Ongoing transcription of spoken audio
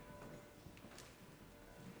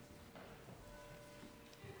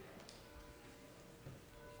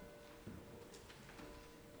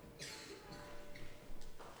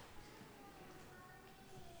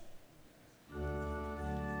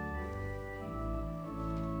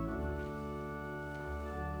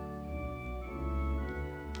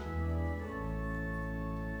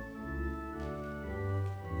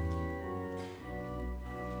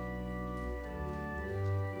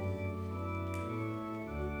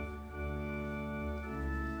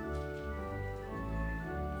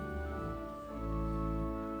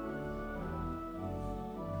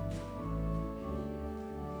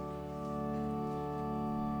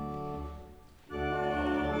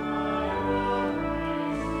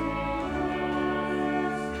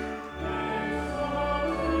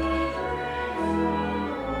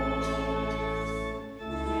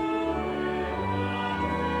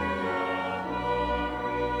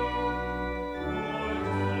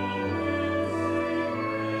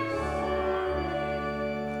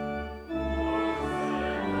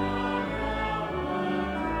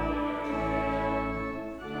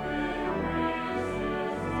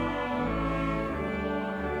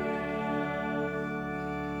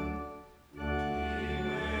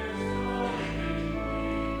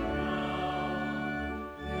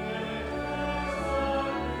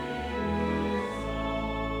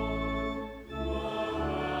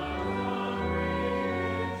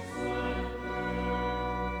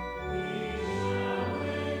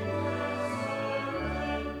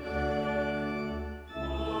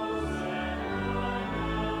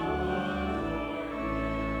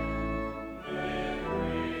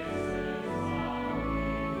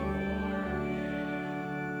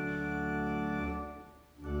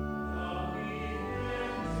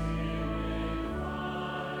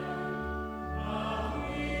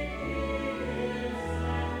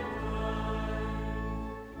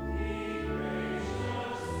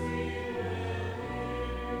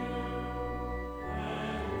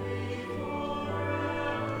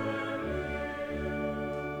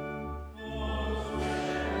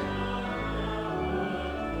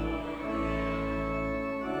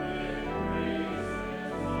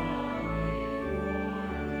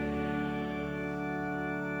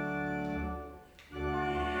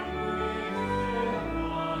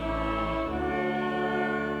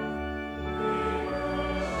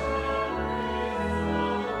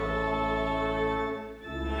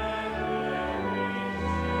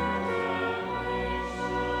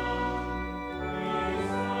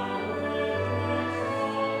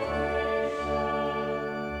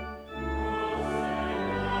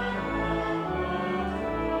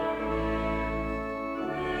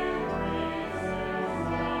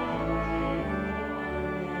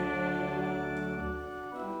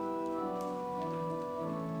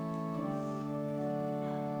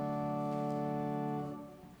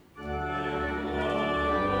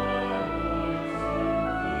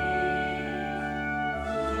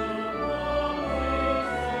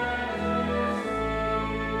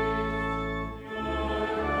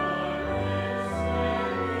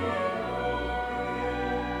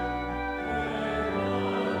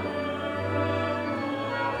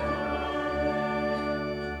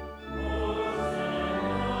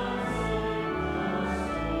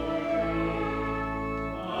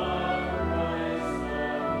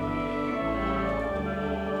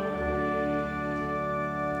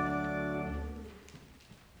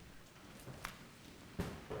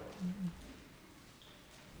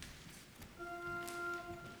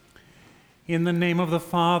In the name of the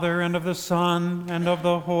Father, and of the Son, and of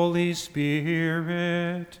the Holy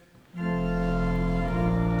Spirit.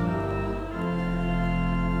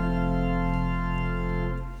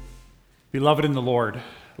 Beloved in the Lord,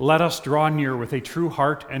 let us draw near with a true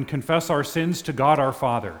heart and confess our sins to God our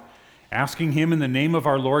Father, asking him in the name of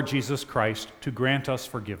our Lord Jesus Christ to grant us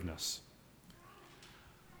forgiveness.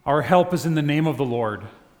 Our help is in the name of the Lord,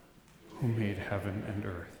 who made heaven and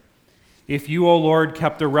earth. If you, O Lord,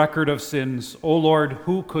 kept a record of sins, O Lord,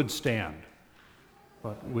 who could stand?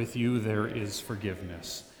 But with you there is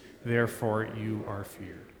forgiveness. Therefore you are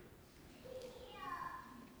feared.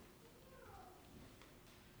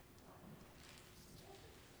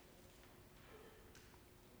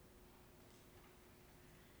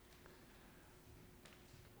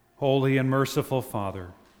 Holy and merciful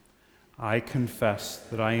Father, I confess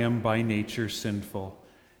that I am by nature sinful,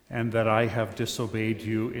 and that I have disobeyed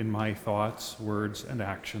you in my thoughts, words, and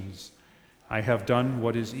actions. I have done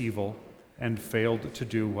what is evil and failed to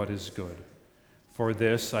do what is good. For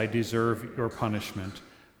this I deserve your punishment,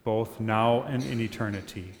 both now and in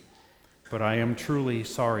eternity. But I am truly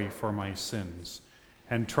sorry for my sins,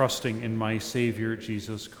 and trusting in my Savior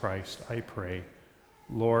Jesus Christ, I pray,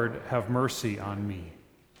 Lord, have mercy on me,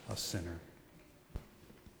 a sinner.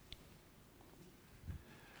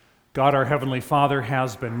 God, our Heavenly Father,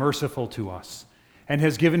 has been merciful to us and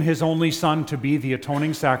has given his only Son to be the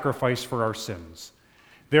atoning sacrifice for our sins.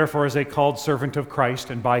 Therefore, as a called servant of Christ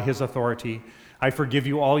and by his authority, I forgive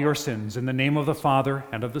you all your sins in the name of the Father,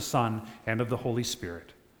 and of the Son, and of the Holy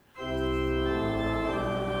Spirit.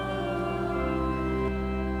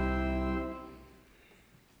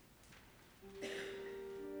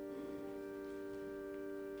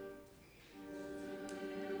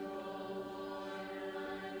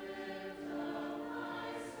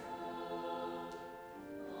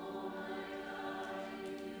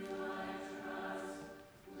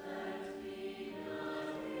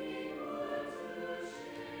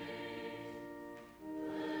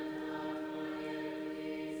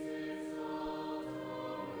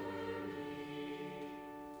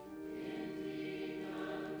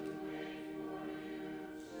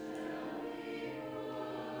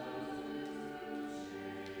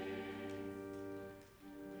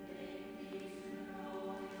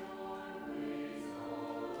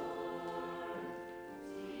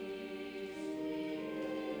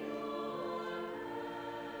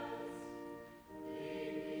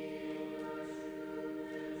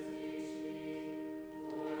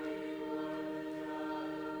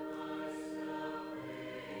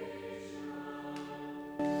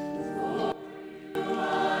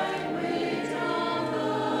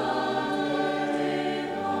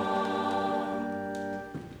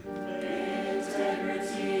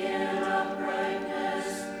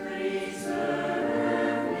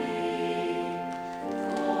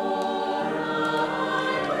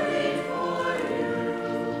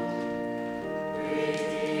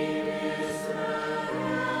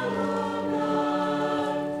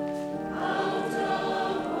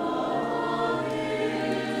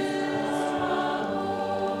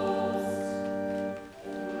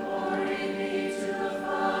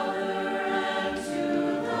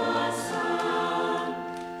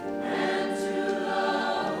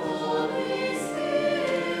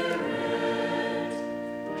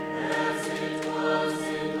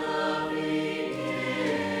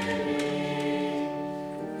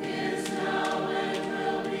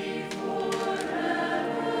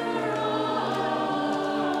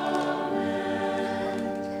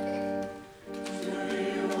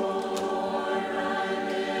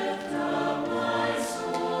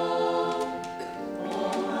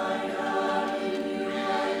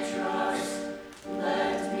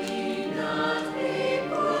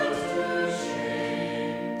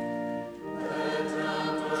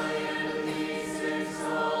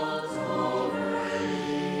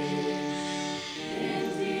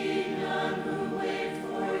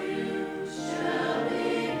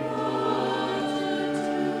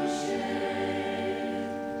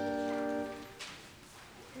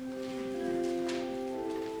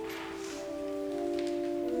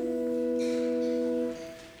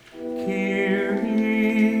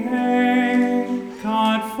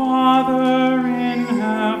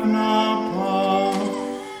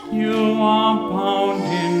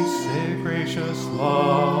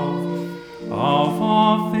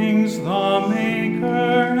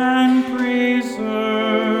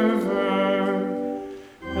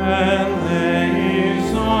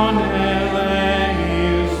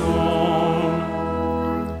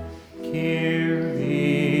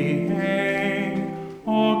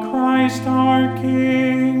 Christ our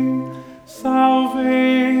King,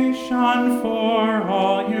 salvation for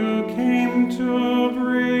all you came to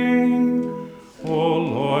bring. O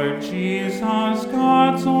Lord Jesus,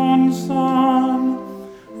 God's own Son,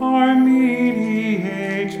 our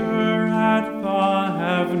mediator at the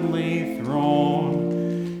heavenly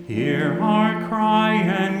throne, hear our cry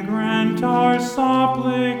and grant our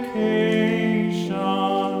supplication.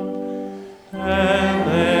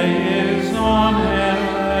 Eleison, eleison.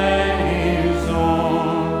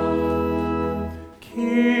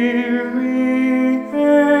 Kyrie,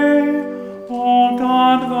 O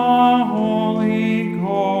God the Holy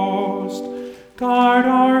Ghost, guard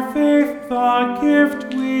our faith, the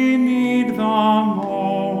gift we need the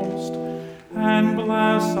most, and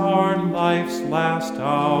bless our life's last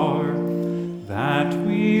hour, that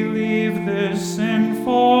we leave this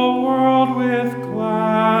sinful world with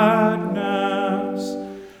gladness.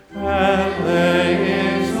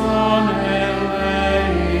 Eleison, eleison.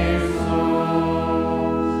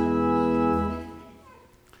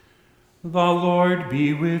 The Lord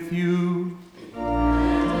be with you.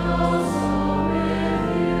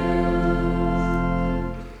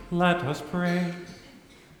 Let us pray.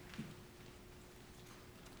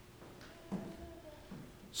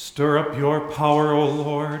 Stir up your power, O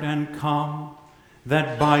Lord, and come,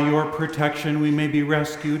 that by your protection we may be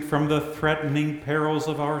rescued from the threatening perils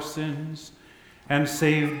of our sins and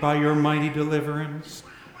saved by your mighty deliverance.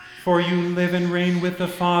 For you live and reign with the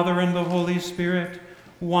Father and the Holy Spirit,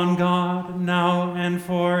 one God, now and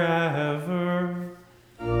forever.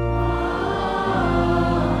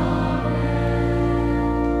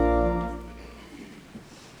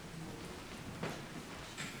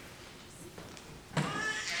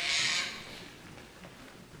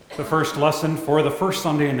 The first lesson for the first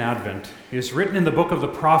Sunday in Advent is written in the book of the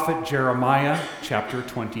prophet Jeremiah, chapter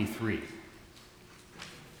 23.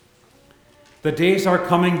 The days are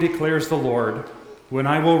coming, declares the Lord, when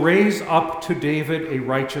I will raise up to David a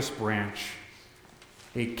righteous branch,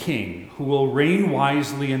 a king who will reign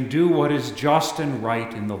wisely and do what is just and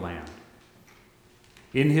right in the land.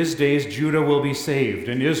 In his days, Judah will be saved,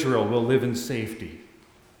 and Israel will live in safety.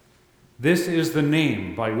 This is the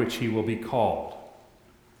name by which he will be called: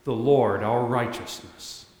 the Lord our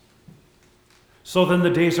righteousness. So then the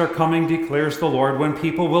days are coming, declares the Lord, when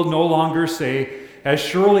people will no longer say, as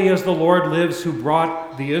surely as the Lord lives who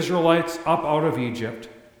brought the Israelites up out of Egypt,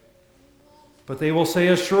 but they will say,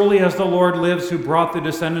 as surely as the Lord lives who brought the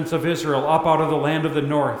descendants of Israel up out of the land of the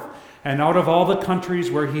north and out of all the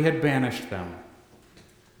countries where he had banished them.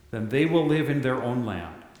 Then they will live in their own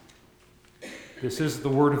land. This is the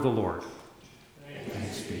word of the Lord.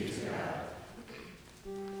 Thanks be to God.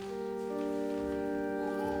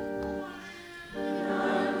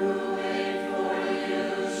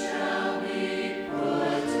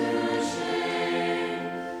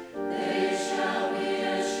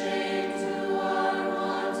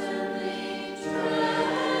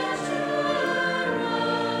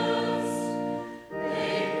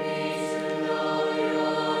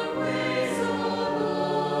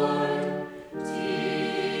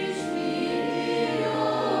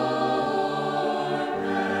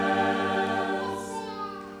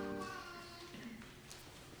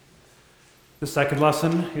 The second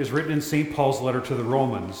lesson is written in St. Paul's letter to the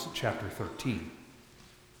Romans, chapter 13.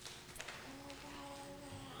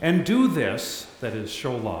 And do this, that is,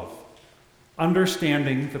 show love,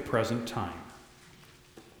 understanding the present time.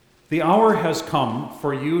 The hour has come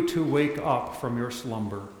for you to wake up from your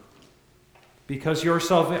slumber, because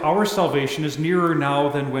our salvation is nearer now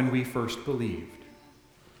than when we first believed.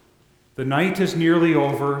 The night is nearly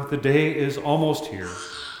over, the day is almost here.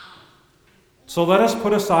 So let us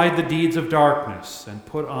put aside the deeds of darkness and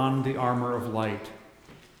put on the armor of light.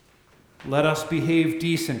 Let us behave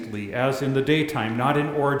decently as in the daytime, not in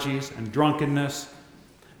orgies and drunkenness,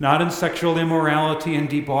 not in sexual immorality and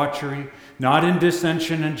debauchery, not in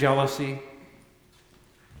dissension and jealousy.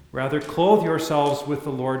 Rather, clothe yourselves with the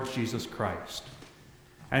Lord Jesus Christ,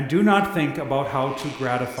 and do not think about how to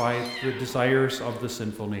gratify the desires of the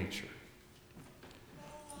sinful nature.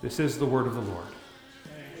 This is the word of the Lord.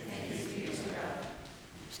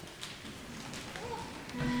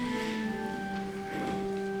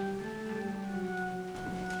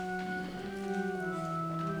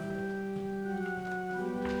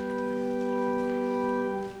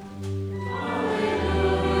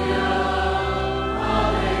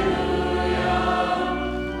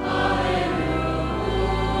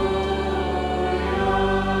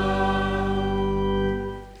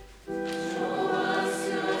 Show us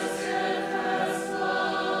your steadfast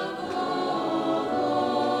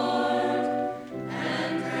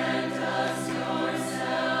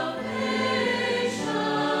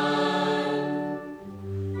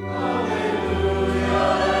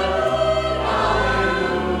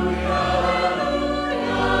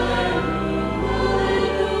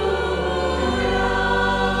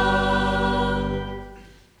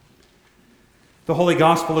The Holy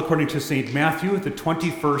Gospel according to St. Matthew, the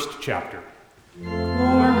 21st chapter.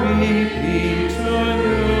 Glory be to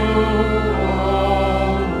you, O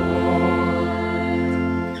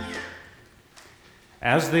Lord.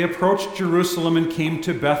 As they approached Jerusalem and came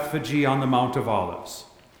to Bethphage on the Mount of Olives,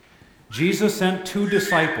 Jesus sent 2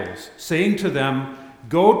 disciples, saying to them,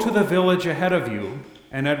 "Go to the village ahead of you,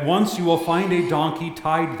 and at once you will find a donkey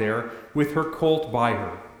tied there with her colt by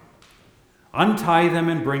her. Untie them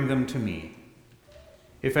and bring them to me.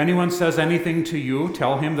 If anyone says anything to you,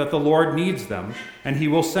 tell him that the Lord needs them, and he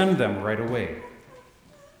will send them right away."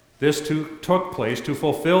 This took place to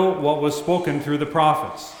fulfill what was spoken through the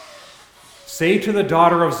prophets. "Say to the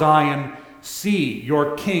daughter of Zion, 'See,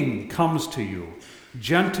 your king comes to you,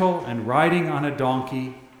 gentle and riding on a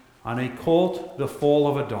donkey, on a colt, the foal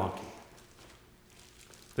of a donkey.'"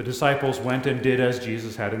 The disciples went and did as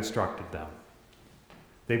Jesus had instructed them.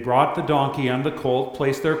 They brought the donkey and the colt,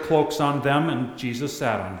 placed their cloaks on them, and Jesus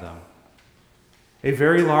sat on them. A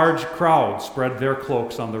very large crowd spread their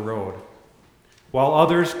cloaks on the road, while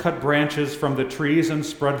others cut branches from the trees and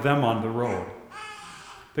spread them on the road.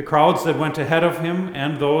 The crowds that went ahead of him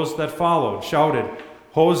and those that followed shouted,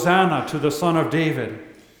 "Hosanna to the Son of David!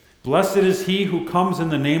 Blessed is he who comes in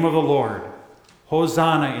the name of the Lord!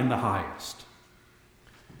 Hosanna in the highest!"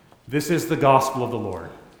 This is the gospel of the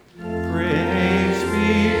Lord. Praise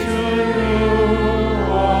be to you, O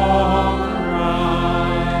Christ.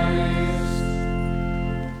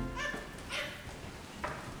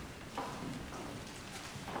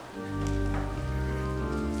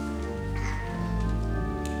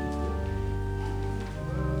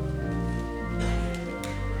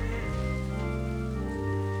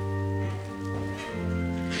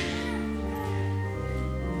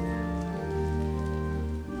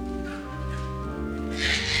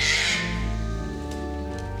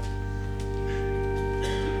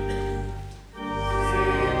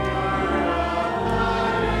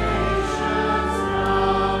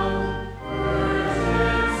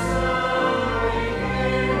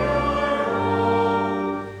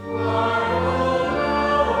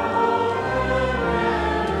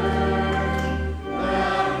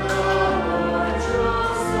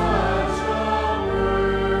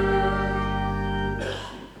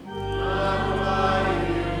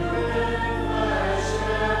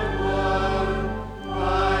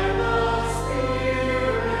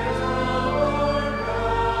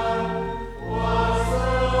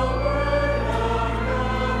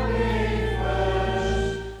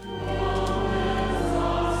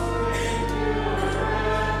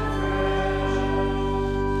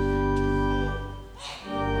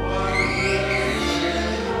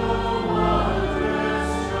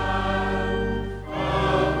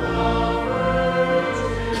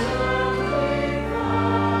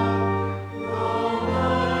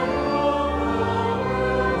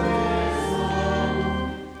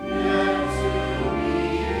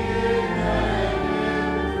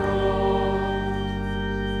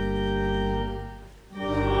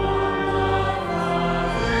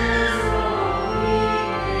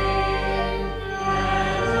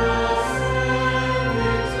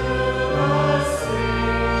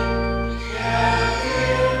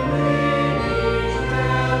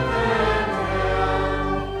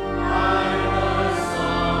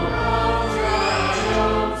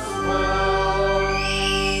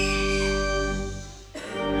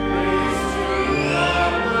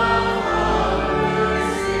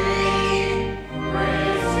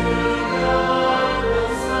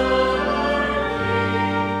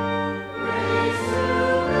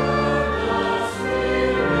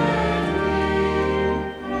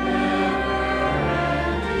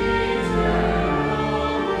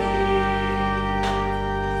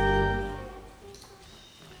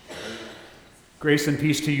 Grace and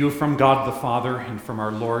peace to you from God the Father and from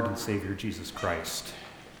our Lord and Savior Jesus Christ.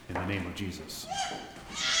 In the name of Jesus.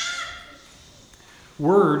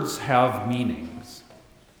 Words have meanings.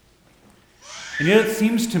 And yet it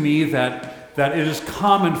seems to me that it is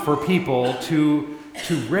common for people to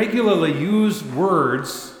regularly use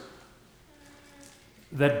words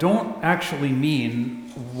that don't actually mean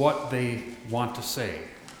what they want to say.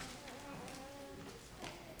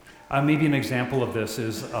 Maybe an example of this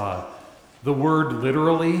is the word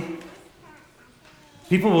literally.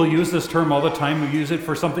 People will use this term all the time. We use it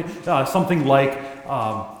for something like,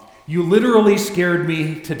 "You literally scared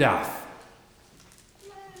me to death."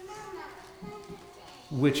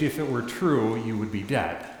 Which, if it were true, you would be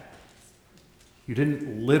dead. You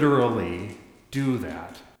didn't literally do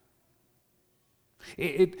that.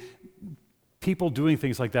 People doing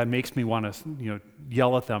things like that makes me want to,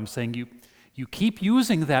 yell at them, saying, You keep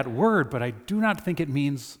using that word, but I do not think it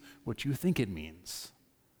means what you think it means.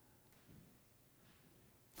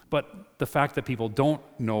 But the fact that people don't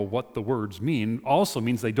know what the words mean also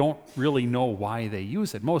means they don't really know why they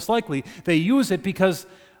use it. Most likely, they use it because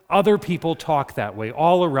other people talk that way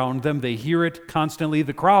all around them. They hear it constantly.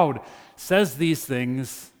 The crowd says these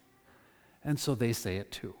things, and so they say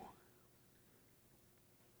it too.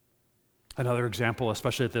 Another example,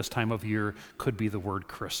 especially at this time of year, could be the word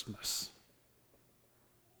Christmas.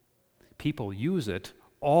 People use it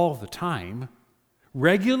all the time,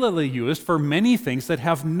 regularly used for many things that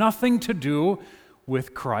have nothing to do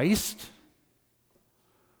with Christ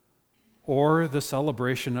or the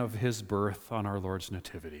celebration of his birth on our Lord's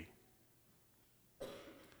nativity.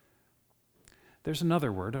 There's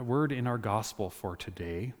another word, a word in our gospel for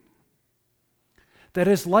today, that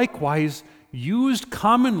is likewise used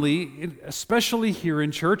commonly, especially here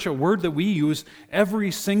in church, a word that we use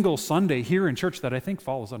every single Sunday here in church that I think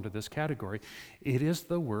falls under this category. It is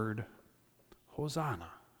the word Hosanna.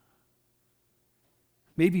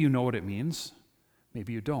 Maybe you know what it means,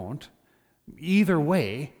 maybe you don't. Either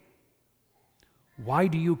way, why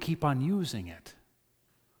do you keep on using it?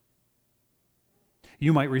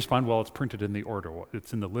 You might respond, well, it's printed in the order,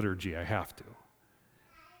 it's in the liturgy, I have to.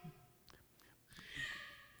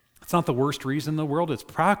 It's not the worst reason in the world. It's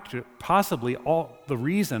possibly all the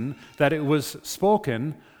reason that it was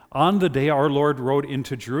spoken on the day our Lord rode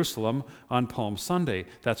into Jerusalem on Palm Sunday.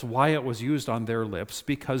 That's why it was used on their lips,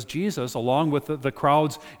 because Jesus, along with the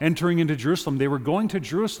crowds entering into Jerusalem, they were going to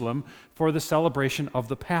Jerusalem for the celebration of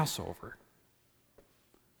the Passover.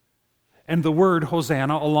 And the word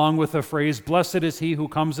Hosanna, along with the phrase, blessed is he who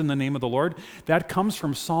comes in the name of the Lord, that comes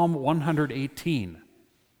from Psalm 118.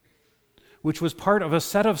 Which was part of a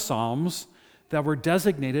set of psalms that were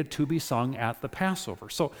designated to be sung at the Passover.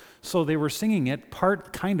 So they were singing it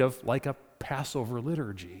kind of like a Passover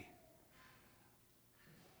liturgy.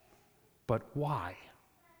 But why?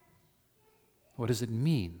 What does it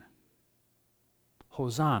mean?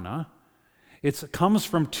 Hosanna, it comes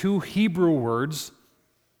from two Hebrew words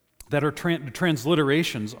that are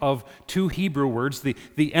transliterations of two Hebrew words.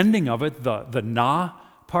 The ending of it, the na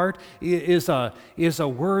part, is a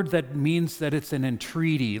word that means that it's an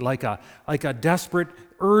entreaty, like a desperate,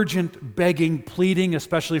 urgent begging, pleading,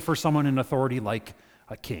 especially for someone in authority like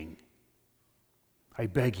a king. I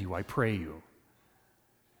beg you, I pray you.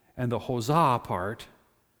 And the Hosah part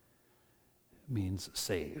means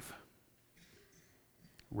save.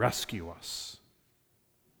 Rescue us.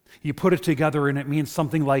 You put it together and it means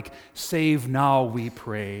something like, save now, we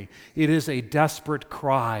pray. It is a desperate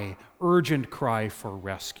cry, urgent cry for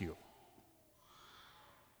rescue.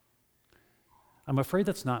 I'm afraid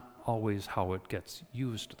that's not always how it gets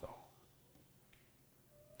used, though.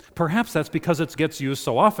 Perhaps that's because it gets used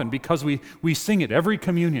so often, because we sing it every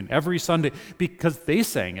communion, every Sunday, because they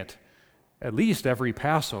sang it at least every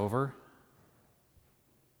Passover.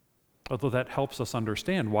 Although that helps us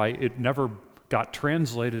understand why it never got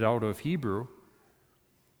translated out of Hebrew.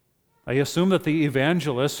 I assume that the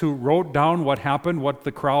evangelists who wrote down what happened, what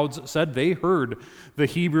the crowds said, they heard the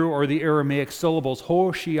Hebrew or the Aramaic syllables,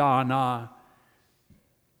 Hoshiana.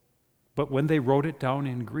 But when they wrote it down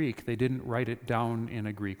in Greek, they didn't write it down in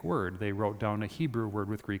a Greek word. They wrote down a Hebrew word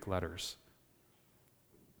with Greek letters.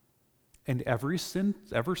 And ever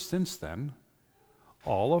since then,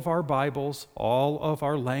 all of our Bibles, all of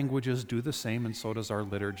our languages do the same, and so does our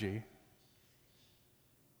liturgy.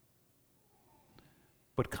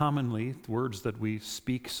 But commonly, words that we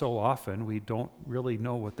speak so often, we don't really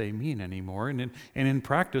know what they mean anymore. And in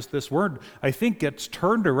practice, this word, I think, gets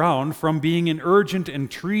turned around from being an urgent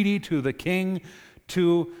entreaty to the king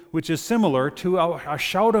to, which is similar to a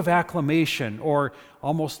shout of acclamation or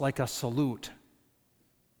almost like a salute.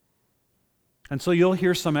 And so you'll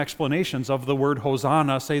hear some explanations of the word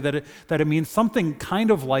Hosanna say that it means something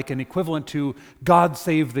kind of like an equivalent to God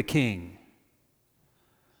save the king.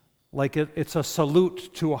 Like it's a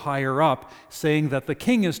salute to a higher up, saying that the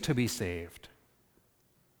king is to be saved.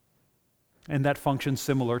 And that functions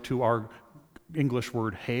similar to our English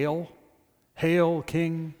word hail. Hail,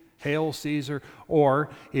 king, hail, Caesar.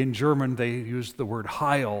 Or in German, they use the word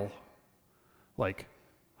Heil, like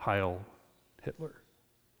Heil Hitler.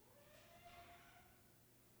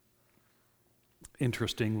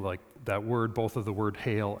 Interesting, like that word, both of the word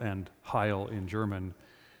hail and Heil in German,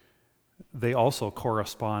 they also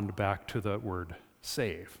correspond back to the word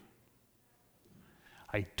save.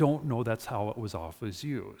 I don't know that's how it was always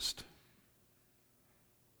used.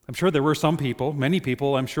 I'm sure there were some people, many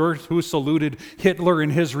people, I'm sure, who saluted Hitler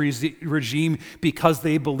and his regime because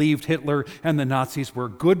they believed Hitler and the Nazis were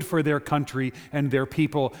good for their country and their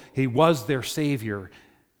people. He was their savior.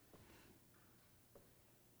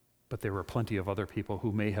 But there were plenty of other people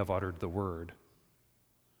who may have uttered the word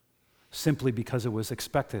simply because it was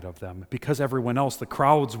expected of them, because everyone else, the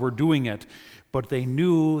crowds, were doing it, but they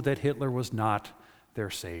knew that Hitler was not their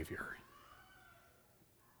savior.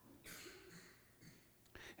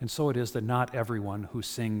 And so it is that not everyone who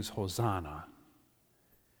sings Hosanna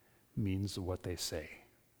means what they say.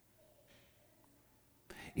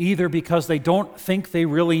 Either because they don't think they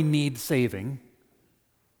really need saving,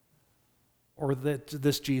 or that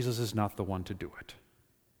this Jesus is not the one to do it.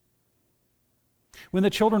 When the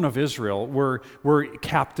children of Israel were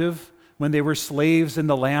captive, when they were slaves in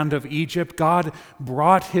the land of Egypt, God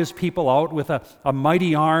brought his people out with a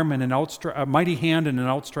mighty arm and a mighty hand and an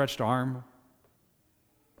outstretched arm.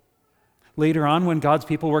 Later on, when God's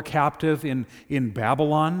people were captive in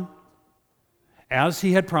Babylon, as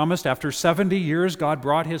he had promised, after 70 years, God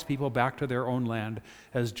brought his people back to their own land,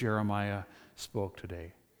 as Jeremiah spoke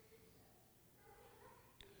today.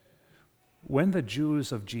 When the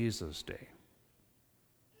Jews of Jesus' day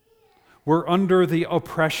were under the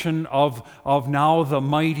oppression of now the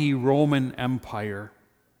mighty Roman Empire,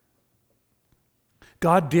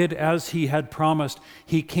 God did as he had promised.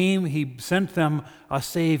 He came, he sent them a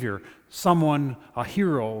Savior, someone, a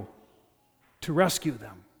hero, to rescue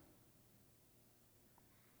them.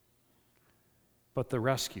 But the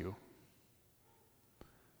rescue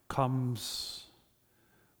comes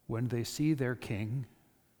when they see their king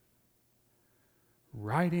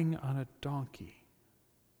riding on a donkey.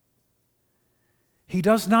 He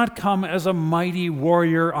does not come as a mighty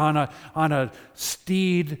warrior on a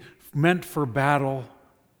steed meant for battle.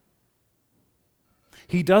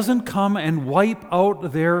 He doesn't come and wipe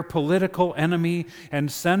out their political enemy and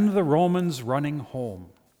send the Romans running home.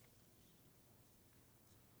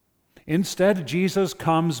 Instead, Jesus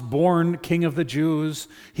comes born King of the Jews.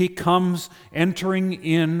 He comes entering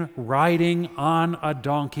in, riding on a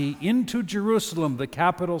donkey into Jerusalem, the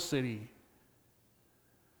capital city.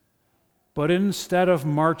 But instead of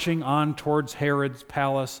marching on towards Herod's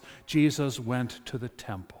palace, Jesus went to the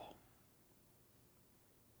temple.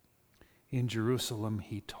 In Jerusalem,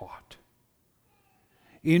 he taught.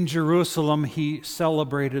 In Jerusalem, he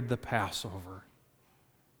celebrated the Passover.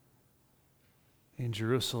 In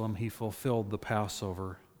Jerusalem, he fulfilled the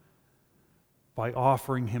Passover by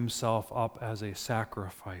offering himself up as a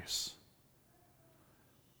sacrifice,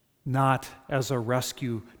 not as a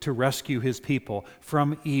rescue to rescue his people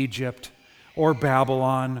from Egypt or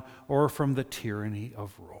Babylon or from the tyranny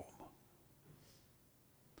of Rome,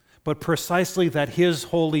 but precisely that his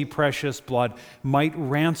holy, precious blood might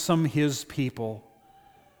ransom his people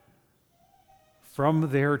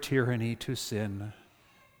from their tyranny to sin,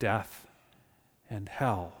 death, and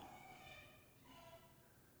hell,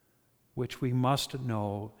 which we must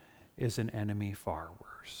know is an enemy far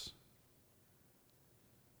worse.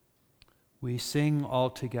 We sing all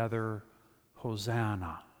together,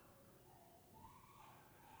 Hosanna.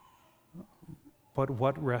 But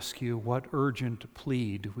what rescue, what urgent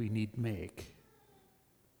plea do we need make?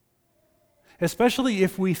 Especially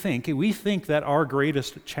if we think that our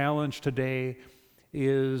greatest challenge today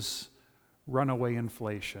is runaway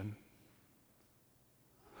inflation.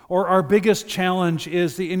 Or our biggest challenge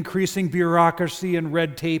is the increasing bureaucracy and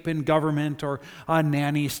red tape in government, or a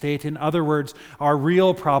nanny state. In other words, our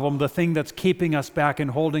real problem, the thing that's keeping us back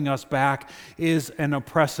and holding us back, is an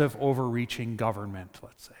oppressive, overreaching government,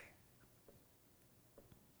 let's say.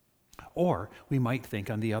 Or we might think,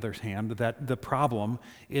 on the other hand, that the problem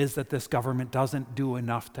is that this government doesn't do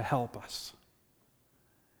enough to help us.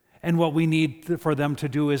 And what we need for them to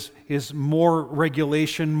do is more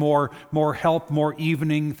regulation, more help, more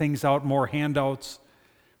evening things out, more handouts.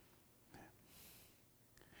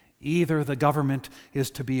 Either the government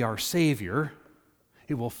is to be our savior,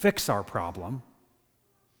 it will fix our problem,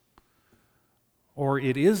 or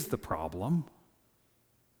it is the problem,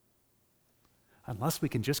 unless we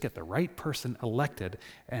can just get the right person elected,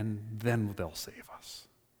 and then they'll save us.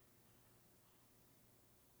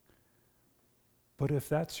 But if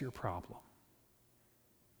that's your problem,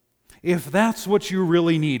 if that's what you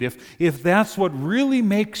really need, if that's what really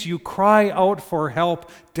makes you cry out for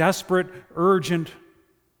help, desperate, urgent,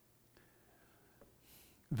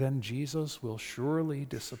 then Jesus will surely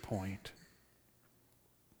disappoint.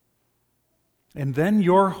 And then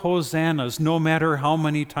your hosannas, no matter how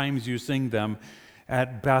many times you sing them,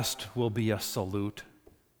 at best will be a salute.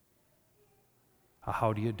 A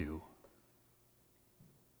how do you do?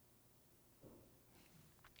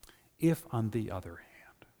 If, on the other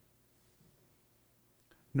hand,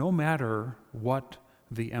 no matter what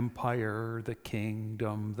the empire, the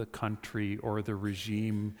kingdom, the country, or the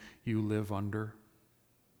regime you live under,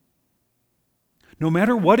 no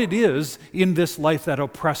matter what it is in this life that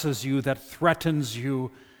oppresses you, that threatens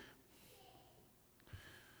you,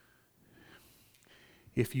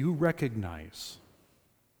 if you recognize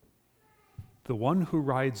the one who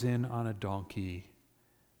rides in on a donkey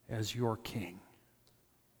as your king,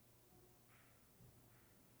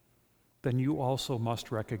 then you also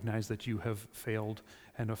must recognize that you have failed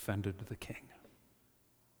and offended the king.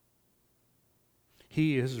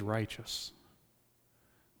 He is righteous,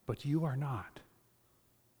 but you are not.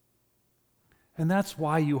 And that's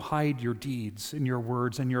why you hide your deeds and your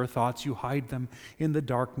words and your thoughts. You hide them in the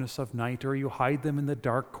darkness of night, or you hide them in the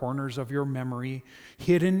dark corners of your memory,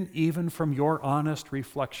 hidden even from your honest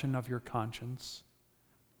reflection of your conscience.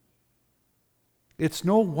 It's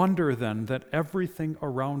no wonder then that everything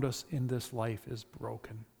around us in this life is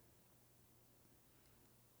broken.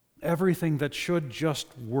 Everything that should just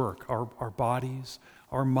work, our bodies,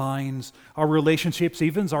 our minds, our relationships,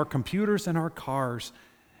 even our computers and our cars,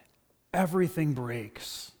 everything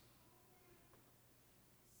breaks.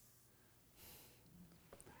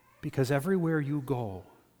 Because everywhere you go,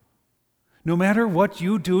 no matter what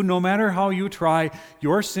you do, no matter how you try,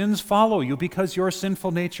 your sins follow you, because your sinful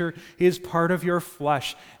nature is part of your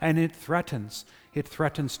flesh, and it threatens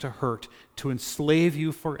to hurt, to enslave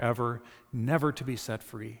you forever, never to be set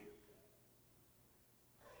free.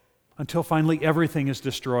 Until finally everything is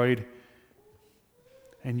destroyed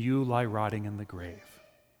and you lie rotting in the grave.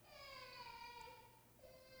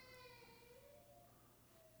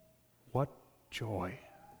 What joy,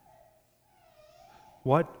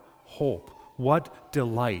 what hope, what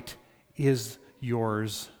delight is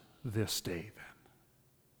yours this day then,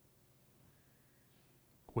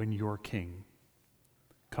 when your King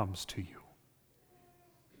comes to you,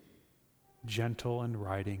 gentle and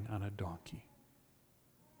riding on a donkey.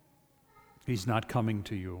 He's not coming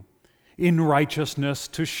to you in righteousness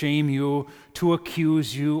to shame you, to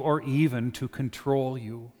accuse you, or even to control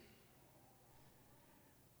you.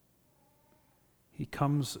 He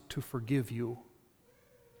comes to forgive you.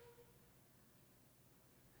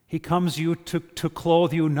 He comes to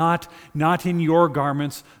clothe you, not in your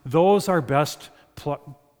garments. Those are best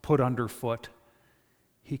put underfoot.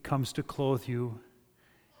 He comes to clothe you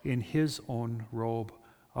in His own robe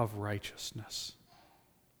of righteousness.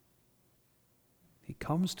 He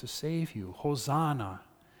comes to save you. Hosanna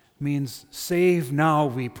means save now,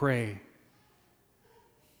 we pray.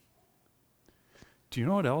 Do you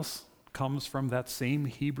know what else comes from that same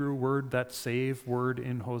Hebrew word, that save word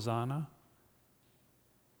in Hosanna?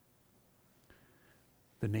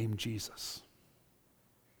 The name Jesus.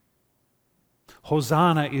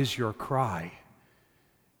 Hosanna is your cry.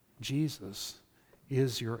 Jesus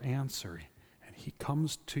is your answer, and He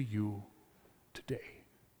comes to you today.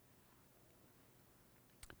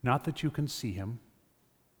 Not that you can see Him,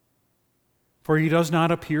 for He does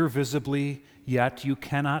not appear visibly yet. You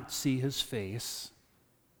cannot see His face.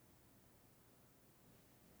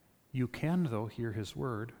 You can, though, hear His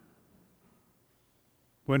word.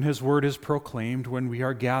 When His word is proclaimed, when we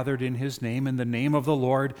are gathered in His name, in the name of the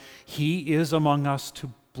Lord, He is among us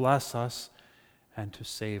to bless us and to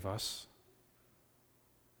save us.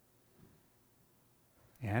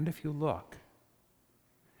 And if you look,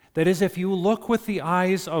 that is, if you look with the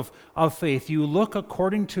eyes of faith, you look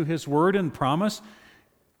according to His word and promise,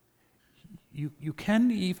 you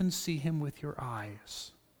can even see Him with your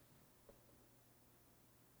eyes.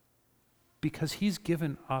 Because He's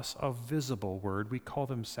given us a visible word. We call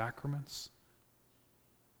them sacraments.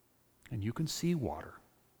 And you can see water.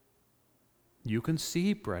 You can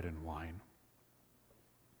see bread and wine.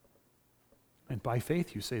 And by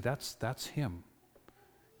faith you say, that's Him.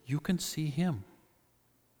 You can see Him,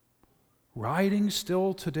 riding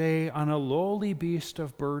still today on a lowly beast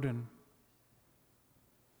of burden,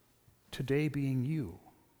 today being you.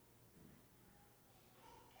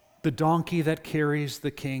 The donkey that carries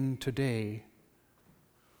the King today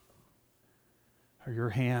are your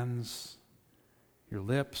hands, your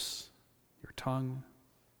lips, your tongue.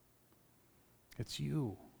 It's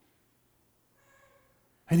you.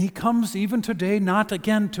 And He comes even today not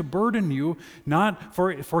again to burden you, not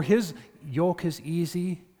for His yoke is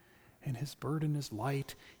easy and His burden is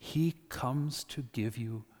light. He comes to give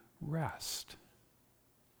you rest.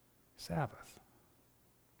 Sabbath.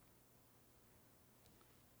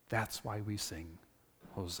 That's why we sing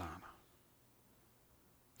Hosanna.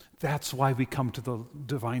 That's why we come to the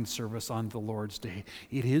divine service on the Lord's Day.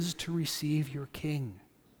 It is to receive your King.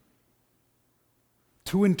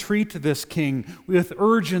 to entreat this King with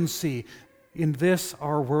urgency in this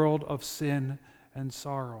our world of sin and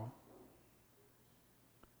sorrow.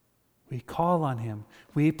 We call on him.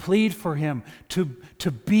 We plead for him to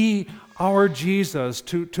be our Jesus,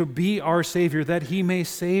 to be our Savior, that he may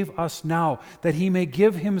save us now, that he may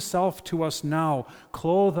give himself to us now,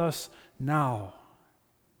 clothe us now.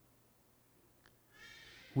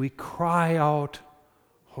 We cry out,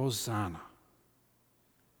 Hosanna.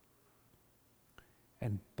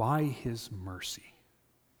 And by his mercy,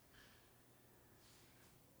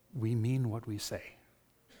 we mean what we say.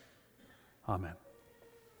 Amen.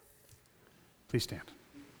 Please stand.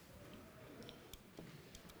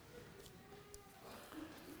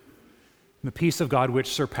 The peace of God,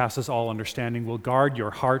 which surpasses all understanding, will guard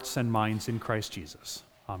your hearts and minds in Christ Jesus.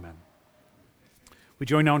 Amen. We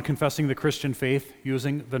join now in confessing the Christian faith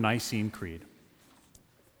using the Nicene Creed.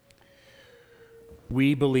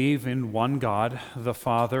 We believe in one God, the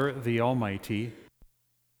Father, the Almighty,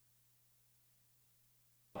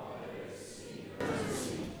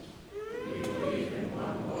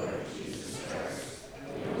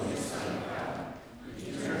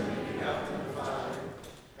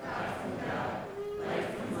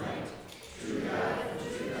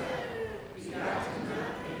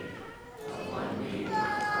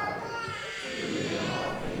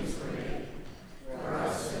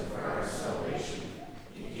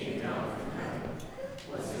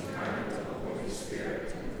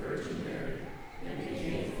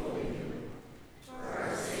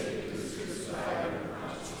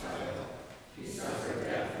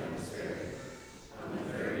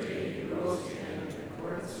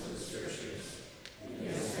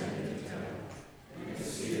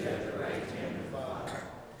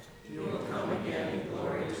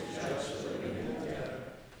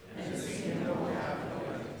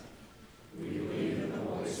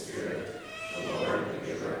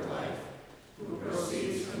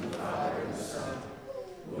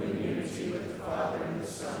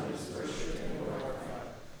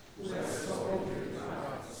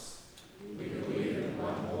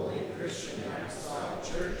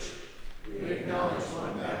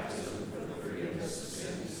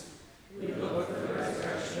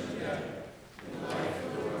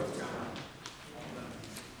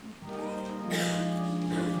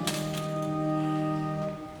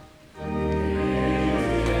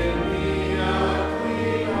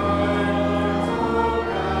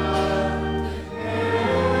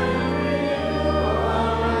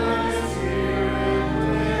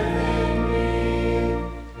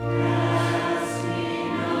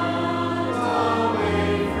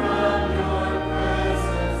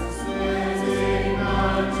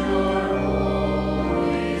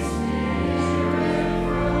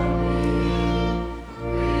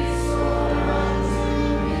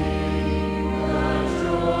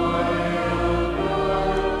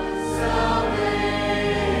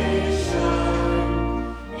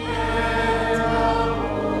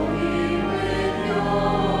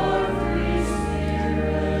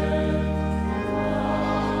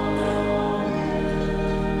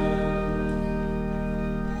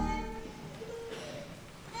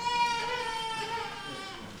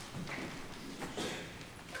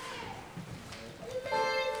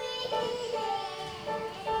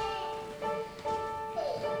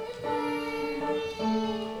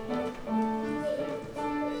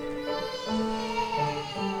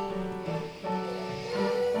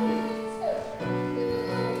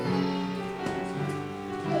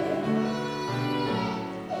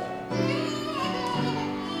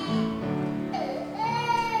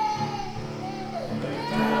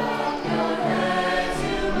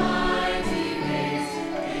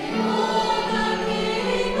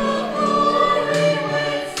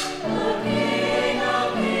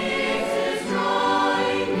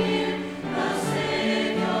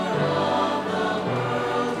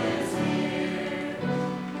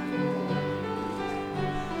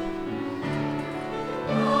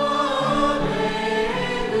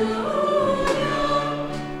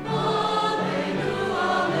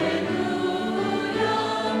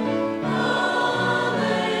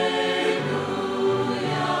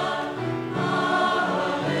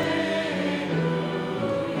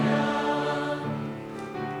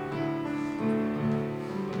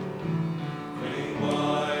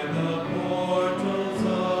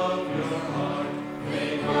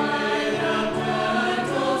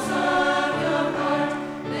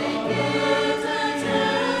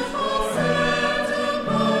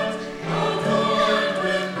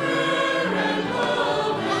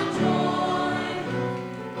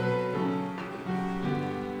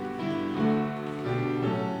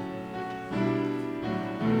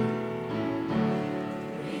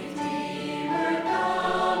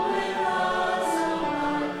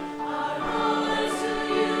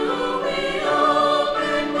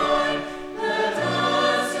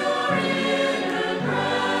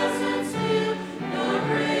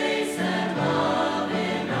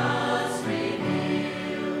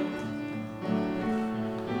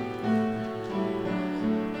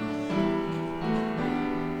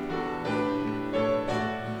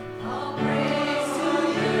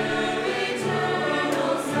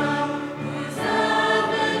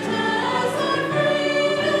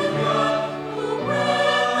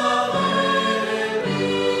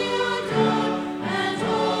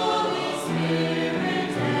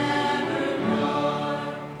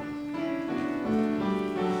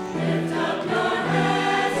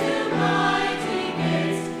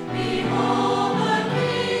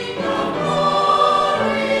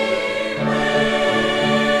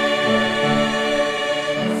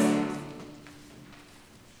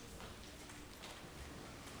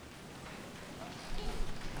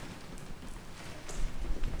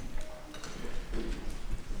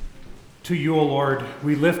 To you, O Lord,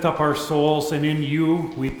 we lift up our souls, and in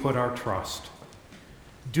you we put our trust.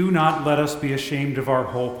 Do not let us be ashamed of our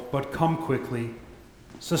hope, but come quickly.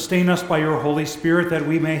 Sustain us by your Holy Spirit, that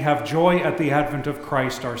we may have joy at the advent of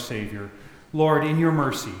Christ our Savior. Lord, in your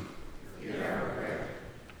mercy,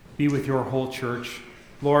 be with your whole church.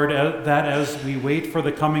 Lord, that as we wait for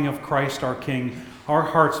the coming of Christ our King, our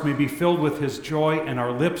hearts may be filled with his joy and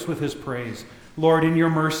our lips with his praise. Lord, in your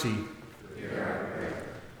mercy,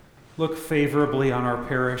 look favorably on our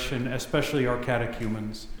parish and especially our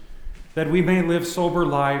catechumens, that we may live sober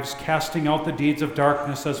lives, casting out the deeds of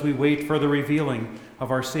darkness as we wait for the revealing of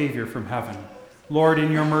our Savior from heaven. Lord,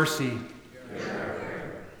 in your mercy,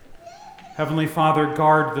 Heavenly Father,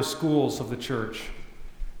 guard the schools of the church,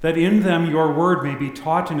 that in them your word may be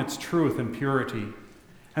taught in its truth and purity,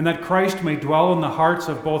 and that Christ may dwell in the hearts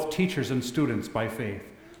of both teachers and students by faith.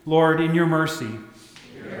 Lord, in your mercy,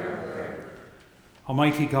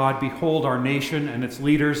 Almighty God, behold our nation and its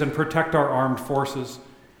leaders and protect our armed forces,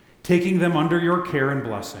 taking them under your care and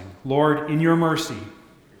blessing. Lord, in your mercy,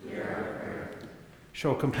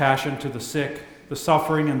 show compassion to the sick, the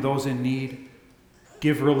suffering, and those in need.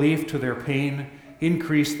 Give relief to their pain,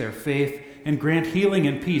 increase their faith, and grant healing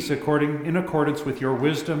and peace in accordance with your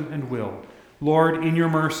wisdom and will. Lord, in your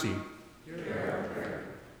mercy,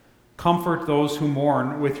 comfort those who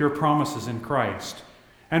mourn with your promises in Christ,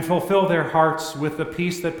 and fulfill their hearts with the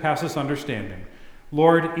peace that passes understanding.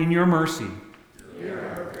 Lord, in your mercy.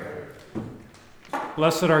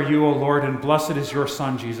 Blessed are you, O Lord, and blessed is your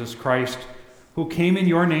Son, Jesus Christ, who came in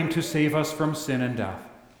your name to save us from sin and death.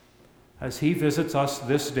 As he visits us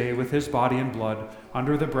this day with his body and blood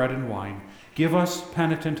under the bread and wine, give us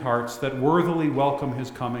penitent hearts that worthily welcome his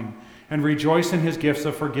coming and rejoice in his gifts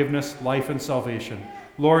of forgiveness, life, and salvation.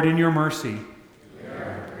 Lord, in your mercy.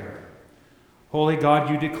 Holy God,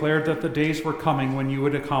 you declared that the days were coming when you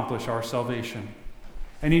would accomplish our salvation.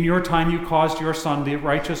 And in your time you caused your Son, the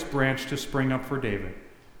righteous branch, to spring up for David.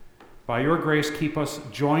 By your grace, keep us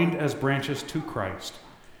joined as branches to Christ,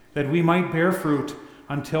 that we might bear fruit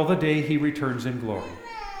until the day he returns in glory.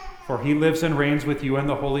 For he lives and reigns with you and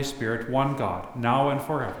the Holy Spirit, one God, now and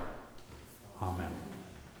forever. Amen.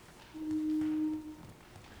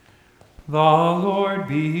 The Lord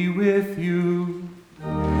be with you.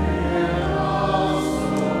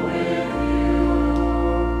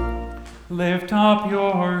 Lift up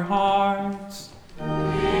your hearts. We lift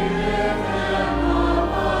them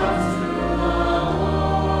up unto the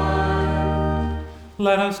Lord.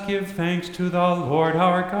 Let us give thanks to the Lord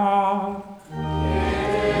our God. It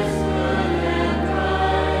is good and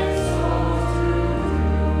right so to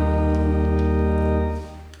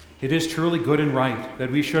do. It is truly good and right that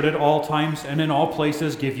we should at all times and in all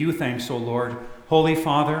places give you thanks, O Lord, Holy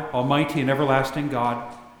Father, Almighty and everlasting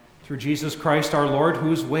God, through Jesus Christ our Lord,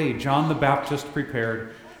 whose way John the Baptist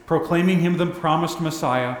prepared, proclaiming him the promised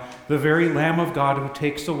Messiah, the very Lamb of God who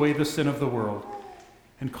takes away the sin of the world,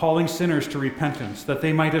 and calling sinners to repentance, that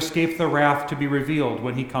they might escape the wrath to be revealed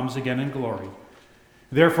when he comes again in glory.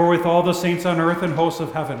 Therefore, with all the saints on earth and hosts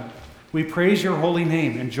of heaven, we praise your holy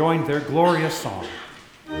name and join their glorious song.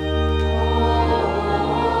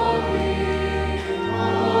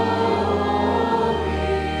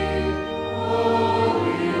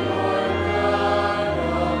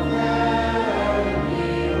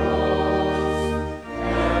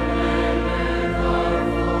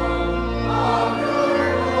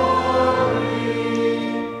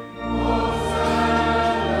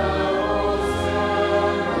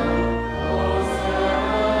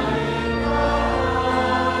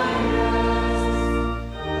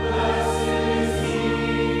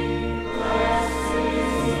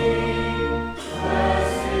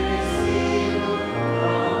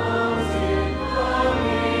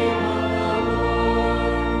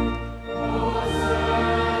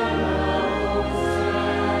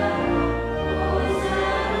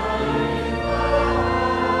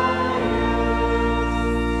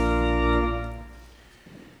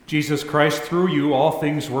 Jesus Christ, through you all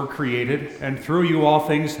things were created, and through you all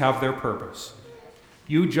things have their purpose.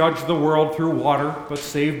 You judged the world through water, but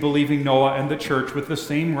saved believing Noah and the church with the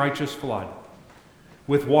same righteous flood.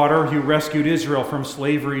 With water you rescued Israel from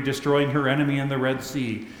slavery, destroying her enemy in the Red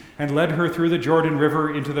Sea, and led her through the Jordan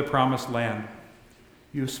River into the promised land.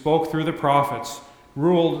 You spoke through the prophets,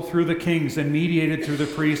 ruled through the kings, and mediated through the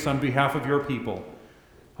priests on behalf of your people,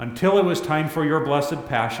 until it was time for your blessed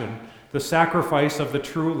passion, the sacrifice of the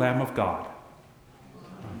true Lamb of God.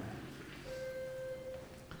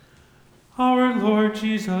 Our Lord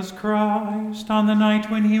Jesus Christ, on the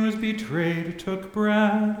night when he was betrayed, took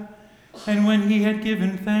bread, and when he had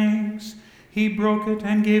given thanks, He broke it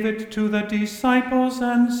and gave it to the disciples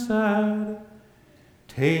and said,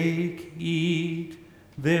 "Take, eat,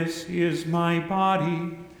 this is my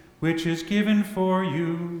body, which is given for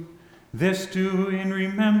you. This do in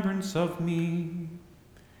remembrance of me."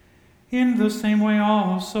 In the same way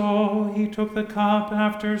also he took the cup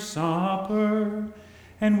after supper,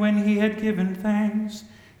 and when he had given thanks,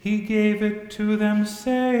 he gave it to them,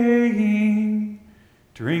 saying,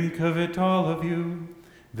 "Drink of it, all of you.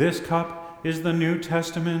 This cup is the New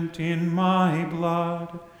Testament in my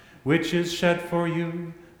blood, which is shed for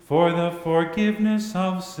you for the forgiveness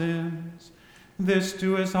of sins. This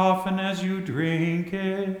do as often as you drink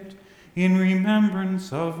it in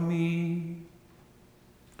remembrance of me."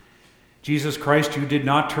 Jesus Christ, you did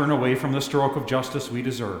not turn away from the stroke of justice we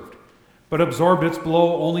deserved, but absorbed its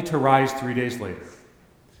blow only to rise 3 days later.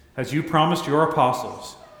 As you promised your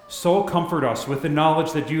apostles, so comfort us with the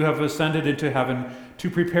knowledge that you have ascended into heaven to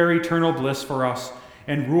prepare eternal bliss for us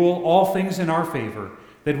and rule all things in our favor,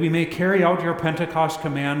 that we may carry out your Pentecost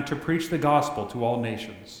command to preach the gospel to all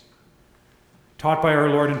nations. Taught by our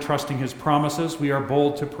Lord and trusting his promises, we are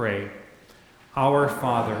bold to pray, "Our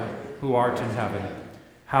Father, who art in heaven,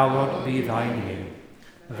 hallowed be thy name.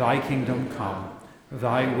 Thy kingdom come,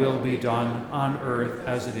 thy will be done on earth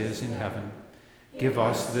as it is in heaven. Give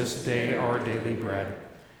us this day our daily bread,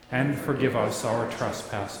 and forgive us our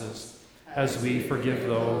trespasses, as we forgive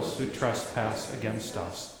those who trespass against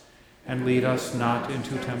us. And lead us not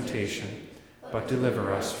into temptation, but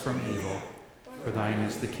deliver us from evil. For thine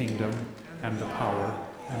is the kingdom, and the power,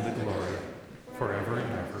 and the glory, forever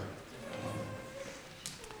and ever.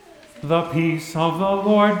 The peace of the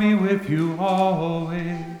Lord be with you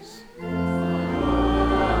always.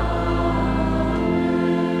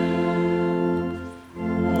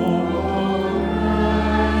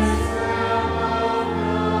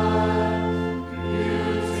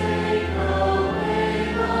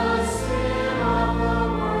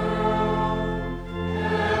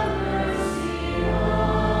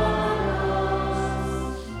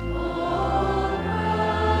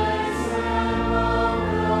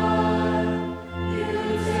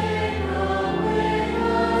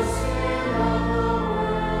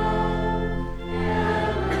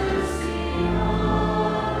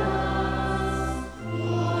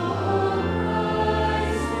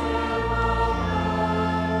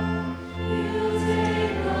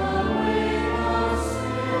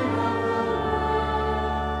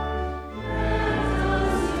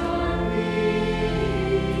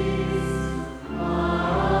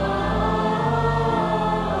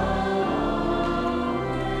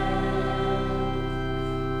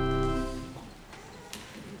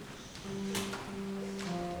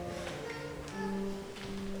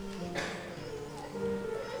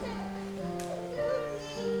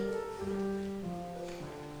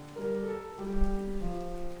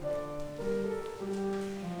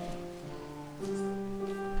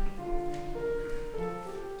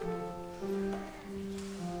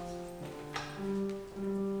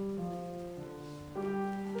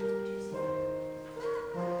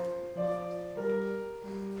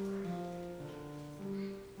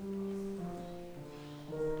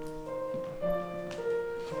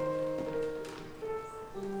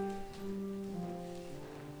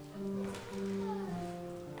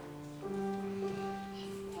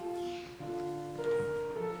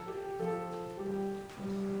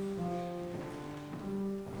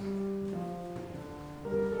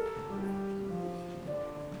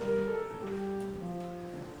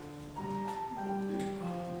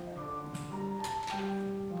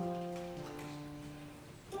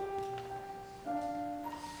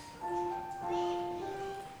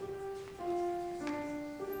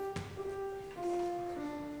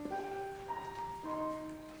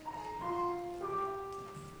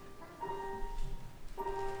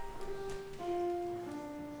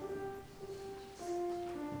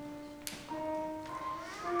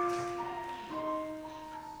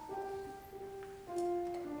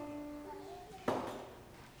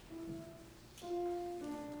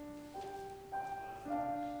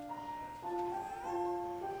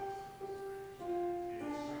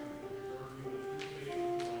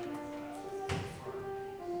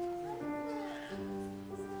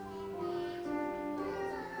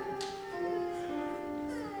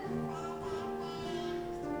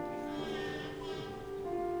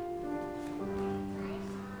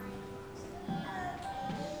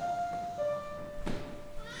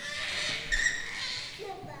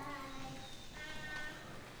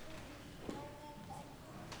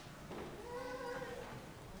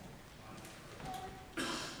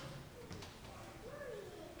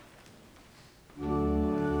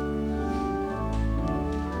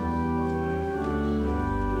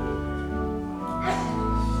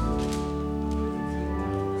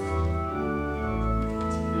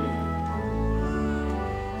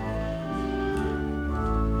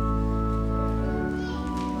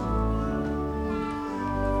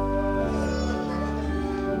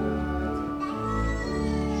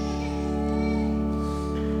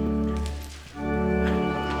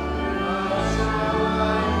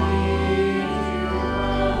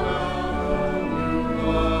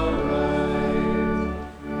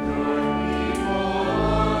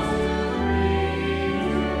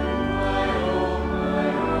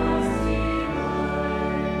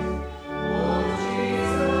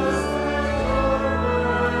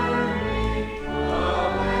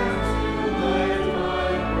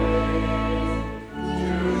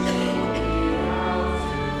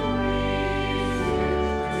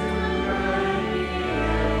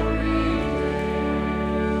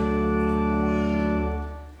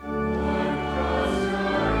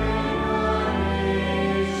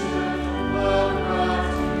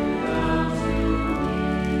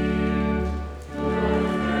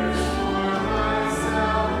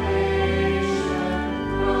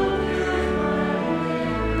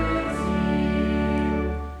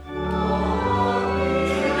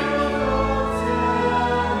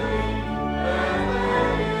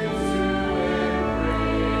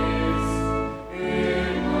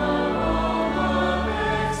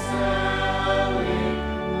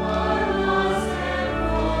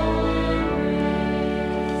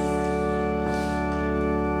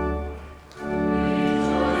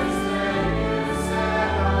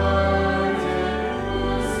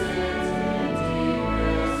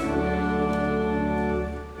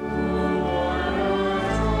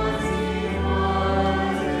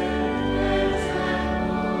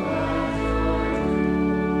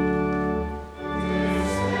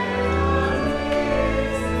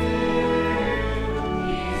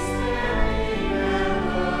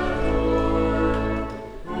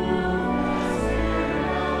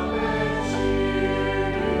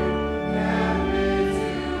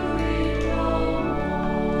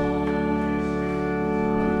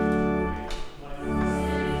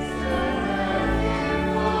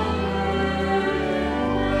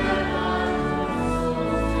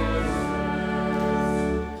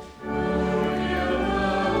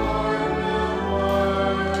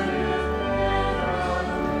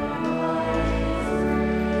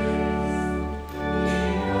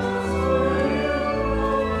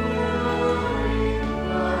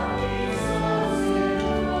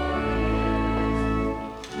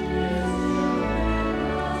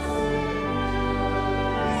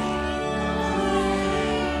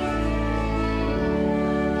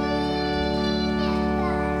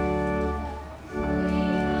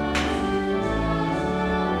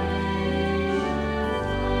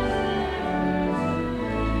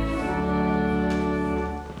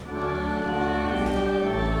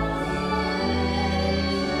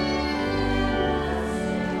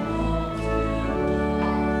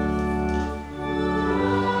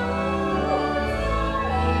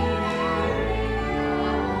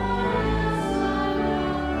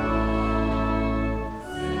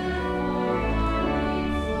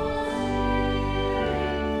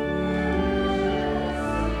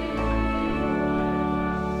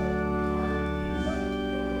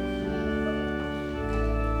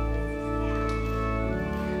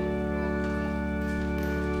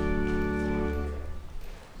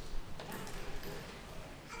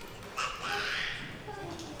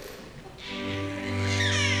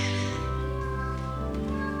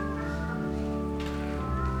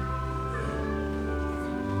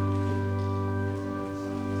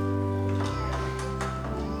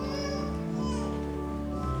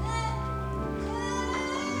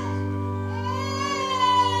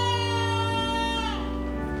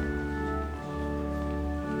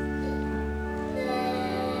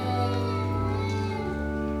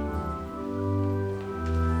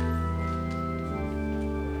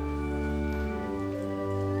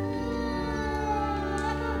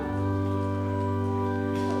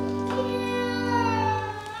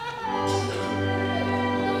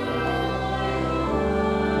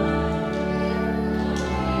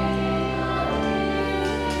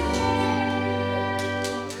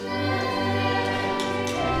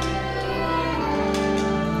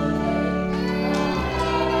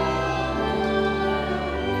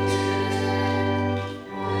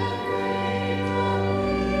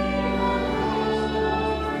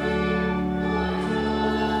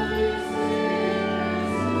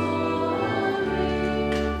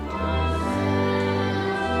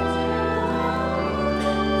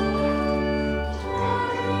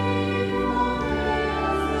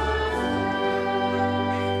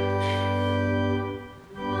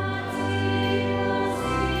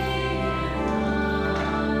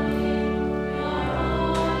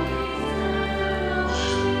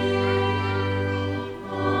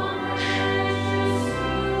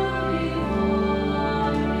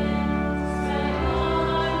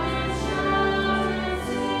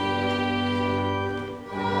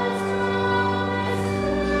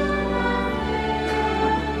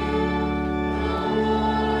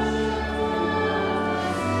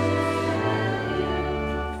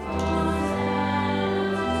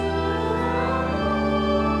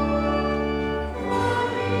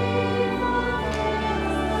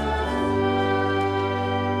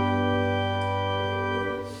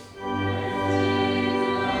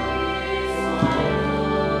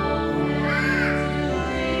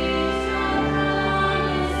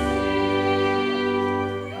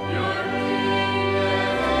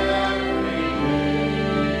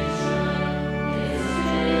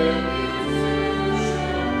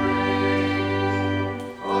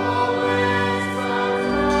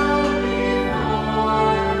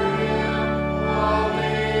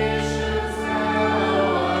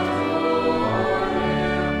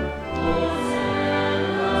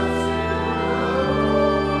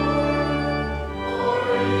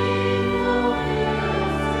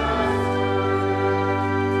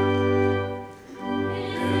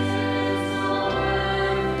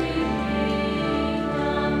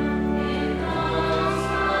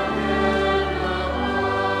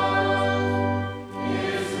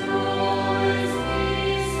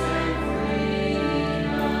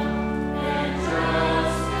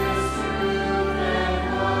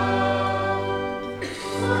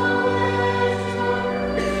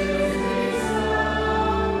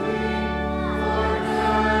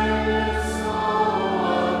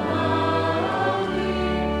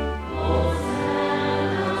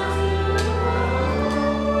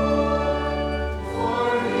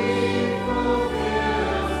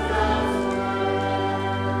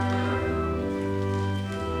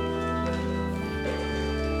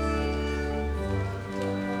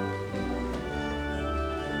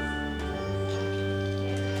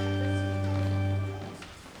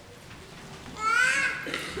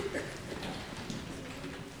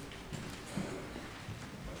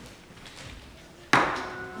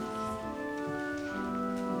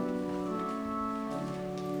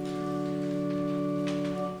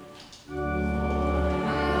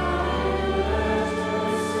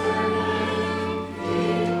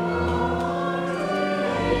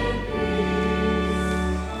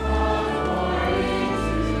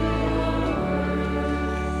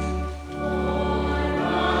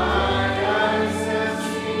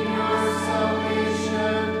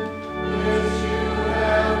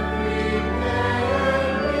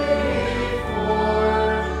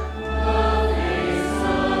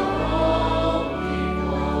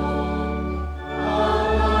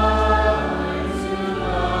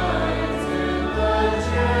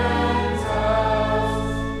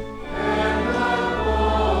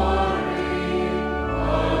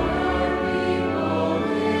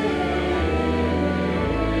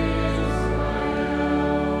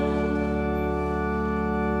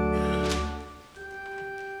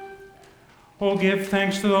 Oh, give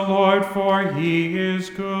thanks to the Lord, for he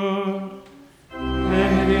is good,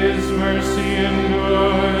 and his mercy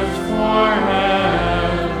endures forever.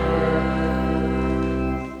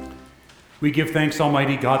 We give thanks,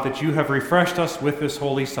 Almighty God, that you have refreshed us with this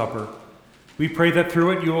holy supper. We pray that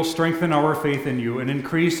through it you will strengthen our faith in you and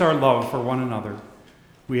increase our love for one another.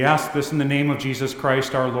 We ask this in the name of Jesus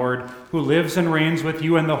Christ, our Lord, who lives and reigns with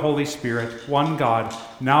you and the Holy Spirit, one God,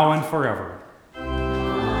 now and forever.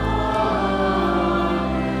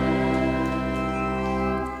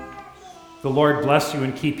 The Lord bless you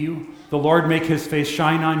and keep you. The Lord make his face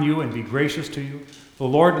shine on you and be gracious to you. The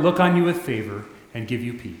Lord look on you with favor and give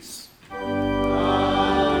you peace.